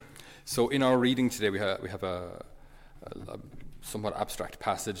So in our reading today, we have a somewhat abstract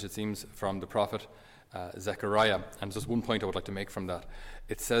passage, it seems, from the prophet Zechariah. And just one point I would like to make from that.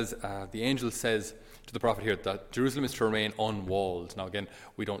 It says, the angel says to the prophet here that Jerusalem is to remain unwalled. Now again,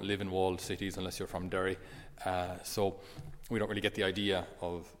 we don't live in walled cities unless you're from Derry. So we don't really get the idea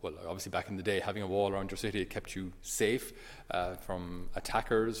of, well, obviously back in the day, having a wall around your city, it kept you safe from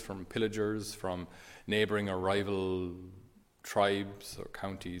attackers, from pillagers, from neighbouring or rival tribes or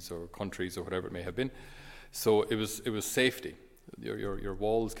counties or countries or whatever it may have been. So it was safety. Your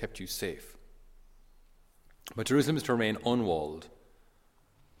walls kept you safe. But Jerusalem is to remain unwalled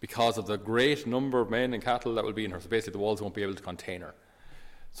because of the great number of men and cattle that will be in her. So basically the walls won't be able to contain her.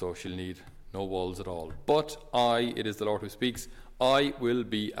 So she'll need no walls at all. But it is the Lord who speaks, I will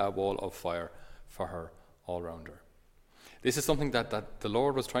be a wall of fire for her all round her. This is something that the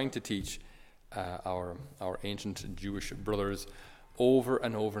Lord was trying to teach our ancient Jewish brothers over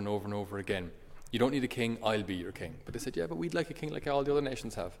and over and over and over again. You don't need a king, I'll be your king. But they said, yeah, but we'd like a king like all the other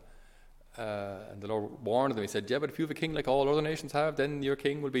nations have. And the Lord warned them. He said, yeah, but if you have a king like all other nations have, then your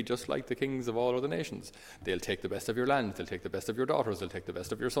king will be just like the kings of all other nations. They'll take the best of your land, they'll take the best of your daughters, they'll take the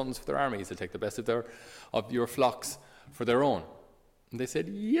best of your sons for their armies, they'll take the best of your flocks for their own. And they said,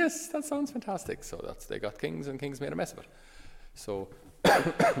 yes, that sounds fantastic. So they got kings, and kings made a mess of it. So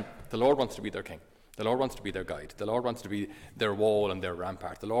the Lord wants to be their king. The Lord wants to be their guide. The Lord wants to be their wall and their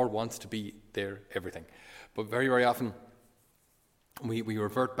rampart. The Lord wants to be their everything. But very, very often we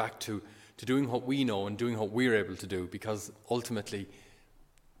revert back to doing what we know and doing what we're able to do, because ultimately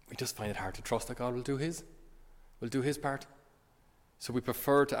we just find it hard to trust that God will do his part. So we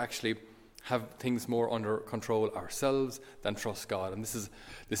prefer to actually have things more under control ourselves than trust God. And this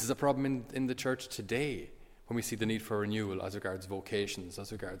is a problem in the church today, when we see the need for renewal as regards vocations,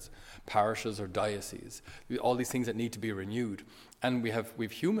 as regards parishes or dioceses, all these things that need to be renewed. And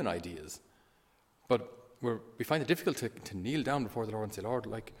we've human ideas, but we find it difficult to kneel down before the Lord and say, Lord,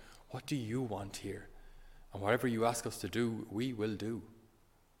 like, what do you want here? And whatever you ask us to do, we will do.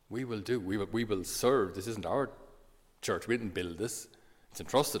 We will do. We will serve. This isn't our church. We didn't build this. It's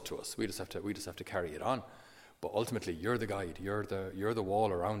entrusted to us. We just have to carry it on. But ultimately, you're the guide. You're the wall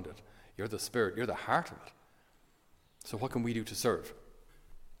around it. You're the spirit. You're the heart of it. So what can we do to serve?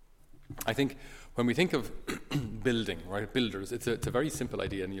 I think when we think of building, right, builders, it's a very simple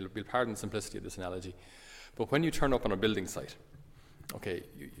idea, and you'll pardon the simplicity of this analogy. But when you turn up on a building site, okay,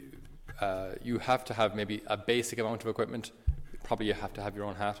 you have to have maybe a basic amount of equipment. Probably you have to have your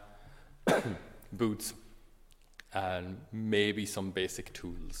own hat, boots, and maybe some basic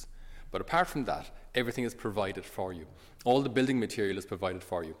tools. But apart from that, everything is provided for you. All the building material is provided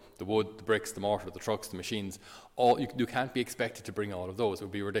for you. The wood, the bricks, the mortar, the trucks, the machines. You can't be expected to bring all of those. It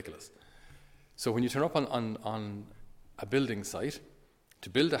would be ridiculous. So when you turn up on a building site to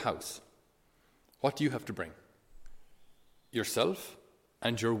build a house, what do you have to bring? Yourself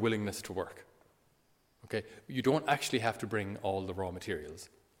and your willingness to work. Okay? You don't actually have to bring all the raw materials,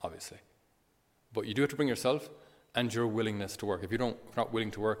 obviously. But you do have to bring yourself and your willingness to work. If you're not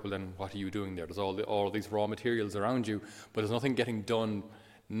willing to work, well then what are you doing there? There's all these raw materials around you, but there's nothing getting done,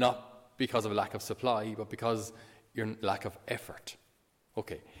 not because of a lack of supply, but because your lack of effort.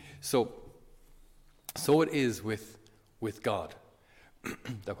 Okay, so it is with God,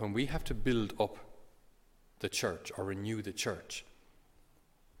 that when we have to build up the church or renew the church,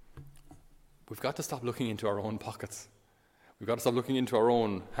 we've got to stop looking into our own pockets. We've got to stop looking into our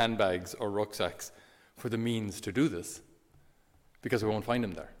own handbags or rucksacks for the means to do this, because we won't find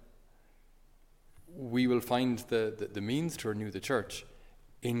them there. We will find the means to renew the church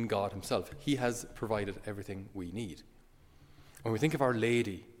in God himself. He has provided everything we need. When we think of Our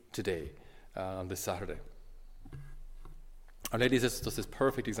Lady today, on this Saturday, Our Lady is just this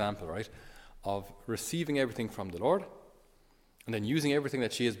perfect example, right, of receiving everything from the Lord and then using everything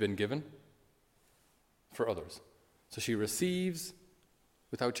that she has been given for others. So she receives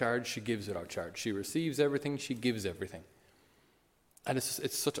without charge, she gives without charge. She receives everything, she gives everything. And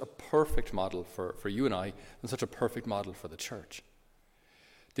it's such a perfect model for you and I, and such a perfect model for the church.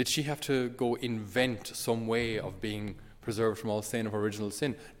 Did she have to go invent some way of being preserved from all stain of original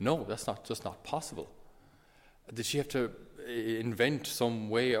sin? No, that's just not possible. Did she have to invent some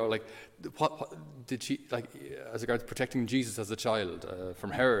way, or like what did she, like, as regards protecting Jesus as a child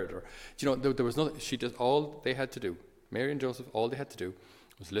from Herod, or there was nothing. She did all they had to do. Mary and Joseph, all they had to do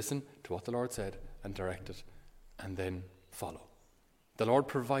was listen to what the Lord said and direct it, and then follow. The Lord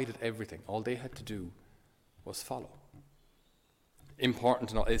provided everything. All they had to do was follow.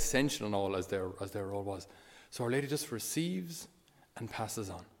 Important and all, essential and all, as their role was. So Our Lady just receives and passes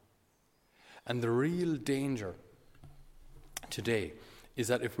on. And the real danger today is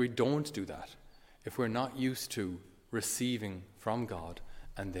that if we don't do that, if we're not used to receiving from God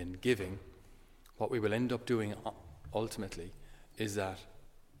and then giving, what we will end up doing ultimately is that,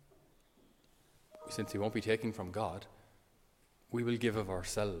 since we won't be taking from God, we will give of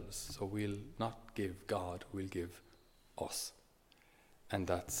ourselves. So we'll not give God, we'll give us. And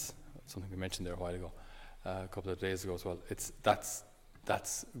that's something we mentioned there a while ago, a couple of days ago as well.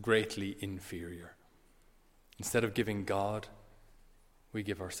 That's greatly inferior. Instead of giving God, we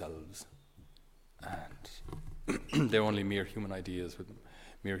give ourselves. And they're only mere human ideas with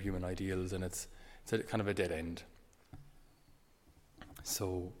mere human ideals, and it's a kind of a dead end.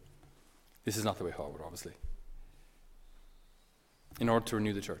 So this is not the way forward, obviously. In order to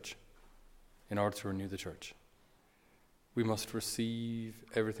renew the church, we must receive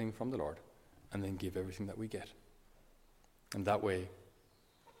everything from the Lord and then give everything that we get. And that way,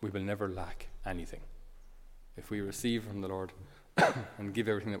 we will never lack anything. If we receive from the Lord and give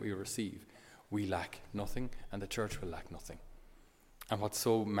everything that we receive, we lack nothing, and the church will lack nothing. And what's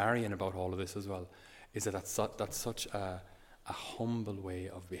so Marian about all of this as well is that that's such a humble way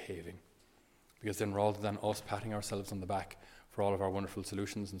of behaving. Because then, rather than us patting ourselves on the back for all of our wonderful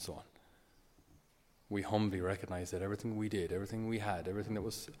solutions and so on, we humbly recognize that everything we did, everything we had, everything that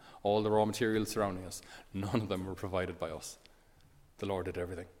was, all the raw materials surrounding us, none of them were provided by us. The Lord did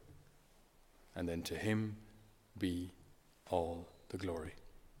everything. And then to Him be all the glory.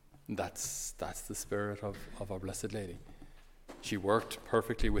 That's the spirit of our Blessed Lady. She worked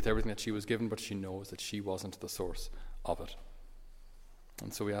perfectly with everything that she was given, but she knows that she wasn't the source of it.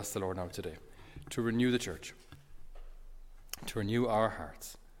 And so we ask the Lord now today to renew the church, to renew our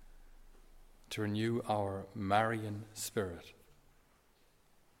hearts, to renew our Marian spirit,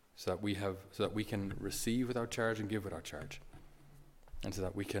 so that we can receive without charge and give without charge, and so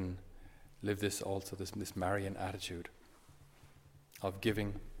that we can live this Marian attitude of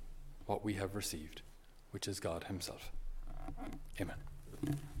giving what we have received, which is God Himself. Amen.